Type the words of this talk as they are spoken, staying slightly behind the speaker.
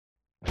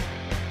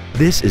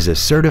This is a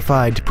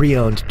certified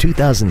pre-owned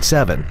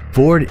 2007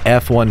 Ford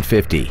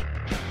F-150.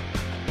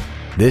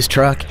 This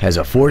truck has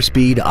a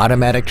 4-speed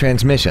automatic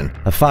transmission,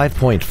 a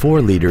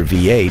 5.4-liter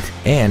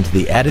V8, and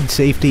the added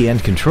safety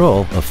and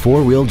control of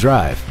 4-wheel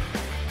drive.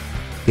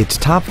 Its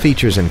top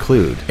features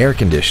include air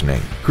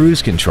conditioning,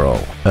 cruise control,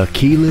 a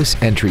keyless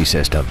entry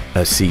system,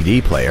 a CD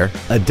player,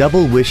 a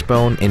double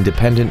wishbone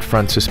independent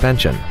front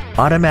suspension,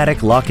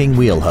 automatic locking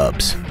wheel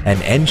hubs,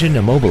 an engine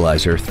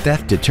immobilizer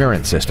theft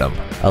deterrent system,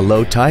 a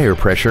low tire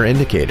pressure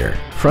indicator,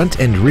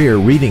 front and rear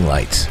reading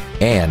lights,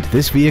 and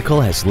this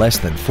vehicle has less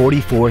than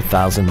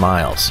 44,000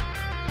 miles.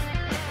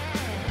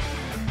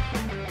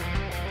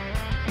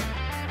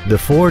 The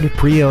Ford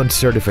Pre-Owned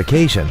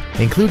certification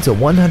includes a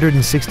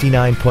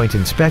 169-point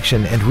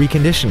inspection and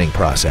reconditioning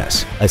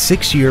process, a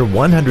 6-year,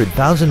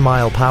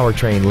 100,000-mile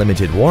powertrain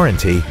limited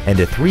warranty, and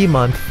a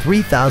 3-month,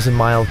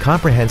 3,000-mile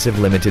comprehensive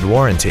limited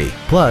warranty,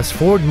 plus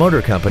Ford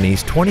Motor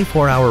Company's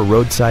 24-hour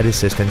roadside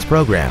assistance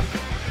program.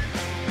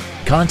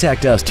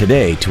 Contact us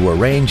today to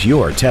arrange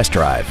your test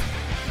drive.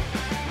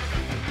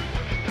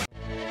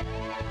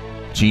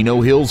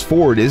 Chino Hills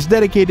Ford is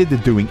dedicated to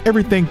doing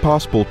everything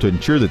possible to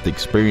ensure that the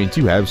experience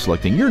you have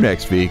selecting your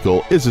next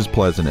vehicle is as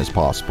pleasant as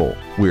possible.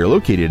 We are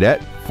located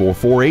at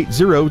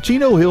 4480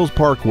 Chino Hills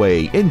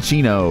Parkway in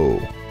Chino.